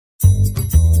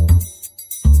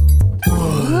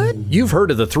You've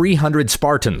heard of the 300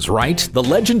 Spartans, right? The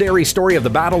legendary story of the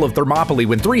Battle of Thermopylae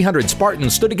when 300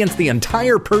 Spartans stood against the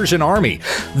entire Persian army.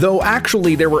 Though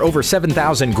actually there were over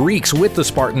 7,000 Greeks with the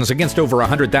Spartans against over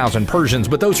 100,000 Persians,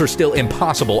 but those are still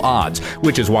impossible odds,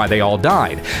 which is why they all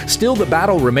died. Still, the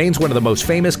battle remains one of the most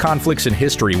famous conflicts in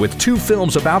history, with two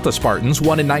films about the Spartans,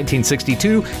 one in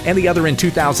 1962 and the other in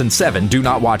 2007. Do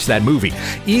not watch that movie.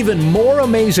 Even more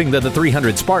amazing than the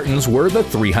 300 Spartans were the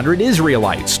 300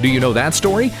 Israelites. Do you know that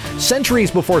story? Centuries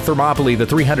before Thermopylae, the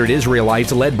 300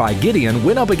 Israelites, led by Gideon,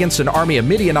 went up against an army of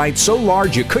Midianites so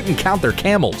large you couldn't count their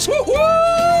camels.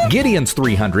 Gideon's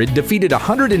 300 defeated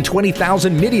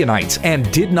 120,000 Midianites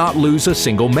and did not lose a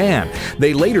single man.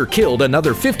 They later killed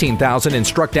another 15,000 and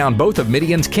struck down both of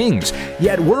Midian's kings.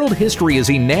 Yet world history is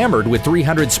enamored with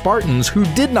 300 Spartans who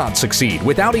did not succeed,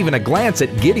 without even a glance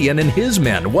at Gideon and his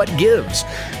men. What gives?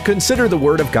 Consider the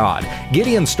word of God.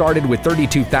 Gideon started with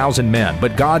 32,000 men,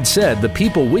 but God said, "The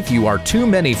people with you are too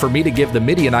many for me to give the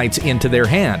Midianites into their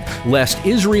hand, lest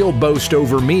Israel boast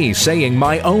over me, saying,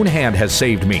 'My own hand has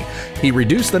saved me.'" He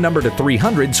reduced the number to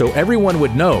 300 so everyone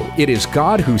would know it is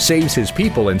God who saves his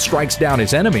people and strikes down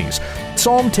his enemies.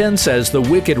 Psalm 10 says, "The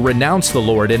wicked renounce the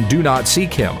Lord and do not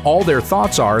seek him. All their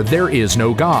thoughts are, there is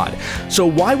no God." So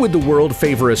why would the world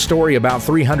favor a story about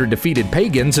 300 defeated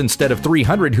pagans instead of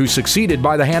 300 who succeeded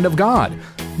by the hand of God?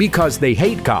 Because they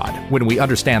hate God, when we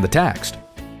understand the text.